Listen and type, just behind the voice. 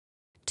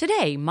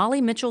Today,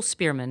 Molly Mitchell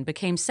Spearman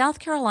became South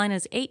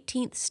Carolina's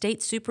 18th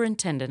State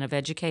Superintendent of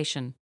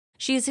Education.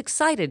 She is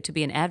excited to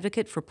be an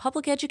advocate for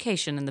public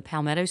education in the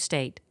Palmetto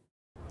State.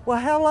 Well,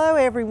 hello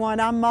everyone.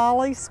 I'm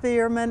Molly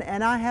Spearman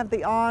and I have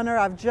the honor,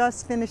 I've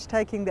just finished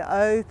taking the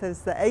oath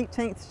as the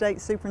 18th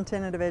State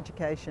Superintendent of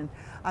Education.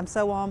 I'm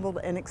so humbled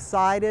and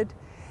excited,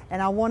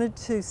 and I wanted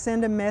to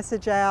send a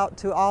message out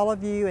to all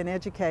of you in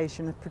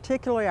education,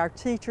 particularly our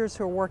teachers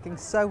who are working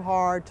so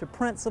hard, to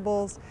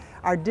principals,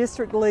 our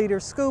district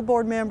leaders, school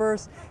board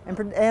members,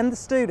 and the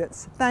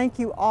students. Thank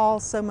you all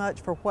so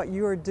much for what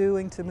you are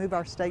doing to move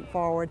our state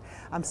forward.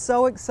 I'm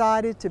so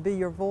excited to be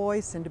your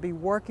voice and to be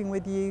working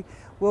with you.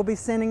 We'll be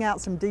sending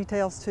out some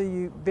details to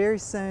you very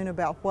soon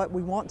about what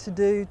we want to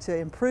do to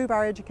improve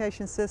our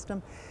education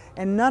system,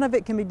 and none of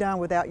it can be done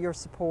without your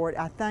support.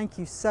 I thank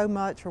you so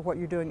much for what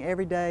you're doing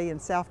every day in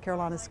South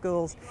Carolina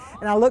schools,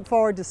 and I look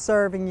forward to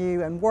serving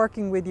you and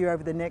working with you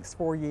over the next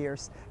 4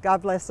 years.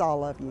 God bless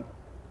all of you.